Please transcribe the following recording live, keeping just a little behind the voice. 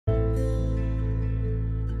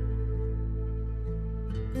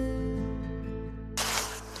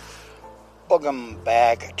Welcome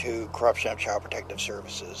back to Corruption of Child Protective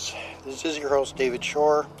Services. This is your host, David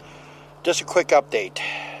Shore. Just a quick update.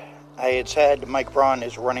 I had said Mike Braun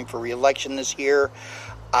is running for re-election this year.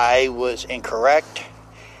 I was incorrect.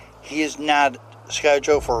 He is not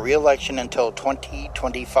scheduled for re-election until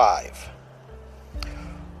 2025.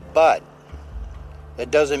 But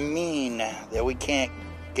that doesn't mean that we can't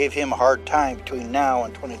give him a hard time between now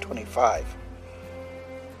and 2025.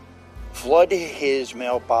 Flood his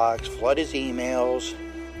mailbox, flood his emails,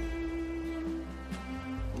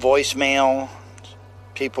 voicemail,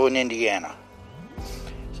 people in Indiana.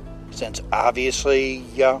 Since obviously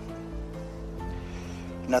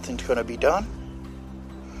nothing's going to be done,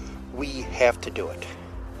 we have to do it.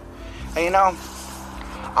 And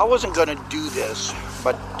I wasn't going to do this,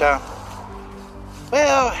 but,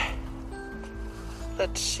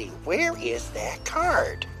 let's see, where is that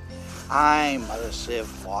card? I must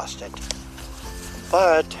have lost it.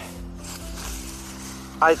 But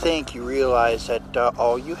I think you realize that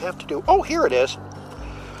all you have to do... Oh, here it is.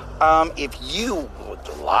 If you would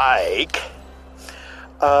like...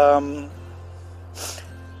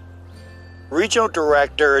 Regional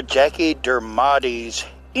Director Jackie Dermody's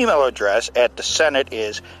email address at the Senate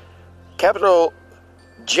is capital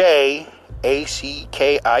J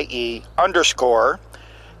ACKIE _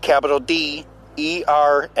 capital D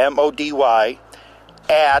ERMODY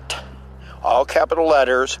at all capital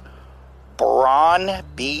letters Braun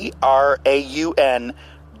BRAUN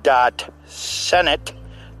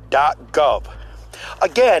 .senate.gov.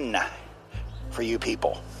 Again, for you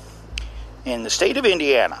people in the state of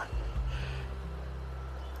Indiana,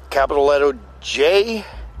 capital letter J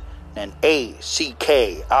and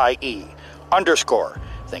ACKIE _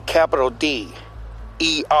 then capital D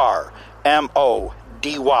ERMODY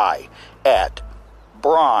at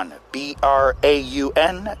Braun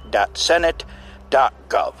BRAUN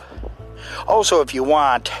 .senate.gov. Also, if you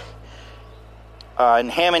want, in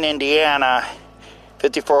Hammond, Indiana,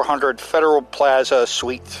 5400 Federal Plaza,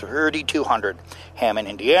 Suite 3200, Hammond,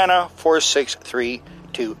 Indiana,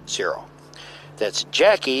 46320. That's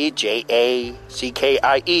Jackie,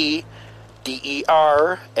 JACKIE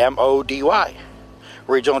DERMODY,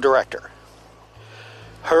 Regional Director.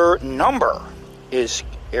 Her number is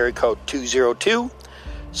area code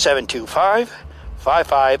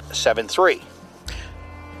 202-725-5573.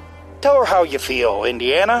 Tell her how you feel,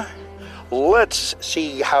 Indiana. Let's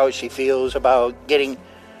see how she feels about getting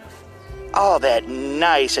all that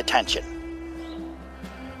nice attention.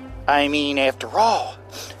 I mean, after all,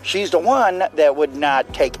 she's the one that would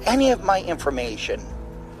not take any of my information.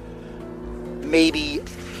 Maybe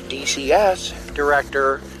DCS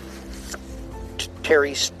Director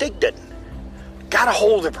Terry Stigdon got a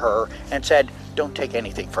hold of her and said, don't take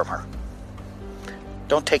anything from her.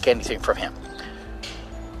 Don't take anything from him.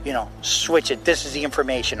 Switch it. This is the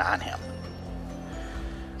information on him.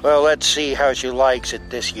 Well, let's see how she likes it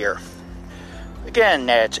this year. Again,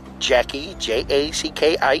 that's Jackie,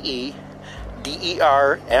 JACKIE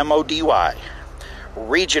DERMODY,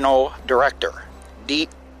 Regional Director,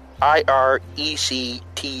 DIRECTROR.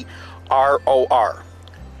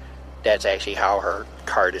 That's actually how her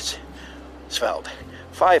card is spelled.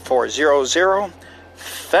 5400 Federal,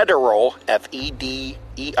 FEDERAL,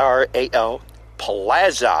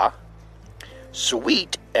 Plaza,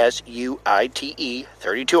 Suite, SUITE,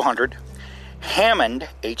 3200, Hammond,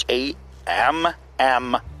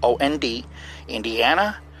 HAMMOND,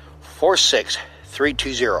 Indiana,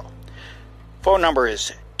 46320. Phone number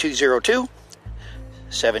is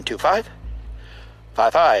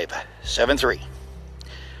 202-725-5573.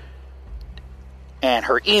 And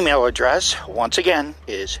her email address, once again,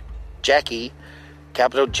 is Jackie,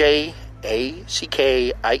 capital JACKIE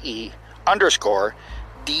 _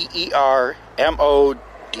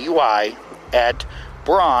 DERMODY at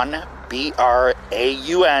Braun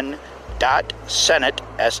BRAUN .senate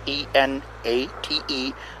SENATE.gov.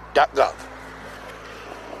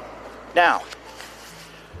 Now,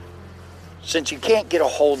 since you can't get a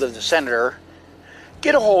hold of the senator,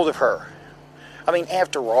 get a hold of her. I mean,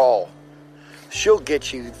 after all, she'll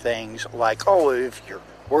get you things like, if you're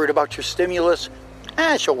worried about your stimulus,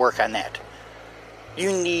 she'll work on that.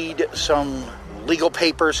 You need some legal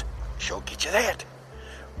papers, she'll get you that.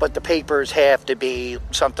 But the papers have to be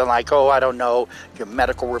something like, your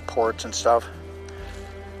medical reports and stuff.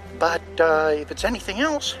 But if it's anything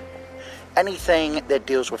else, anything that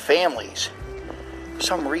deals with families, for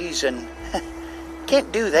some reason,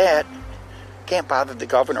 can't do that. Can't bother the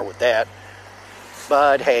governor with that.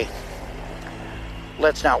 But hey,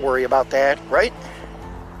 let's not worry about that, right?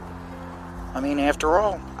 I mean, after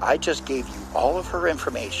all, I just gave you all of her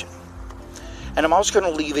information. And I'm also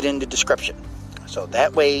going to leave it in the description. So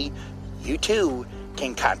that way, you too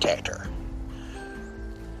can contact her.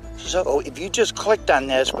 So if you just clicked on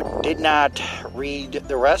this but did not read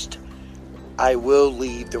the rest, I will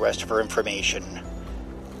leave the rest of her information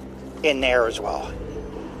in there as well.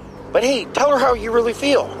 But hey, tell her how you really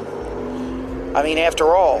feel. I mean,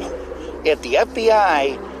 after all, if the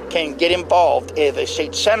FBI can get involved, if a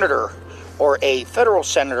state senator or a federal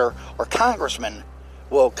senator or congressman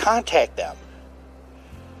will contact them,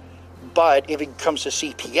 but if it comes to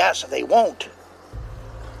CPS, they won't.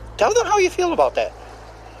 Tell them how you feel about that.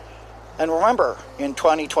 And remember, in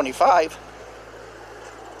 2025,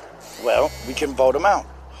 well, we can vote them out.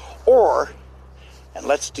 Or, and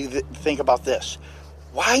let's think about this.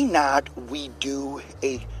 Why not we do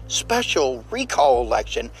a special recall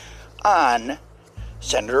election on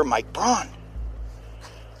Senator Mike Braun?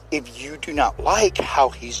 If you do not like how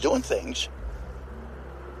he's doing things,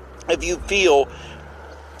 if you feel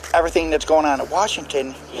everything that's going on in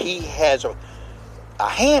Washington, he has a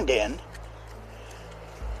hand in,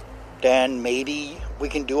 then maybe we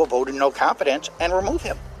can do a vote of no confidence and remove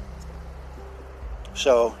him.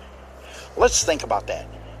 So, let's think about that.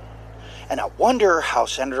 And I wonder how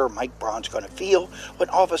Senator Mike Braun's going to feel when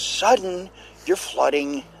all of a sudden you're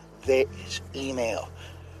flooding this email.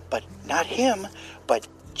 But not him, but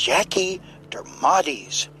Jackie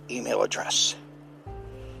Dermody's email address.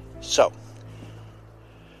 So,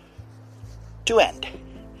 to end,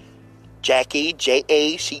 Jackie,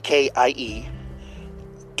 Jackie,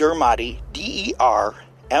 Dermody,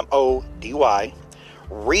 Dermody,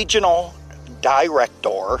 Regional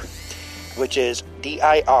Director, which is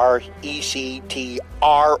DIRECTROR,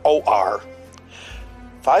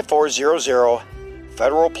 5400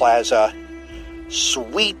 Federal Plaza,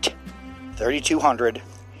 Suite 3200,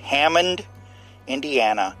 Hammond,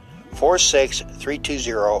 Indiana,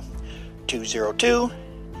 46320,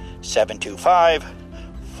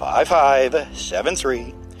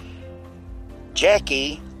 202-725-5573,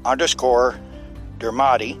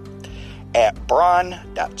 Jackie_Dermody at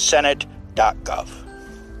braun.senate.gov.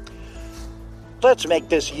 Let's make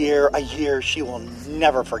this year a year she will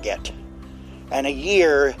never forget. And a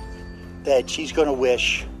year that she's going to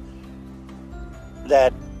wish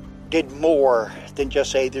that did more than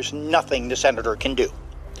just say there's nothing the senator can do.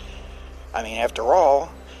 I mean, after all,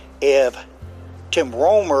 if Tim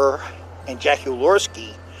Romer and Jackie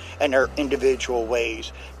Walorski in their individual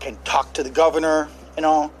ways can talk to the governor and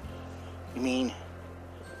all, you mean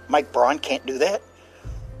Mike Braun can't do that?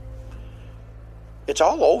 It's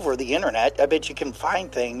all over the internet. I bet you can find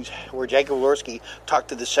things where Jackie Walorski talked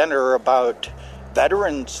to the senator about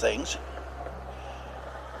veterans things.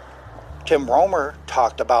 Tim Romer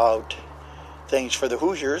talked about things for the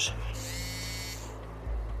Hoosiers.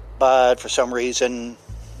 But for some reason,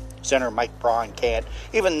 Senator Mike Braun can't,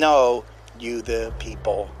 even though you, the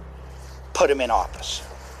people, put him in office.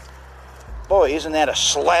 Boy, isn't that a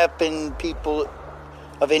slap in people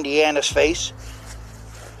of Indiana's face?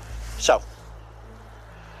 So,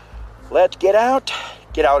 let's get out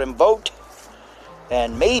and vote,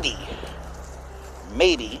 and maybe,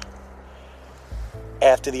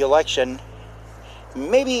 after the election,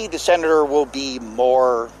 maybe the senator will be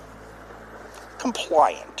more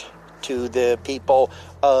compliant to the people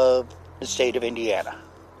of the state of Indiana.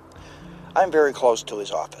 I'm very close to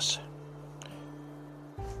his office.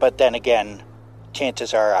 But then again,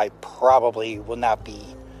 chances are I probably will not be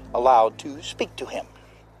allowed to speak to him.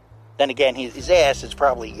 Then again, his ass is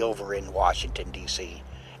probably over in Washington, D.C.,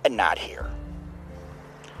 and not here.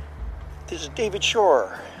 This is David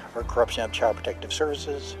Shore for Corruption of Child Protective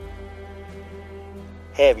Services.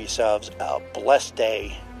 Have yourselves a blessed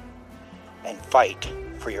day and fight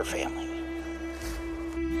for your family.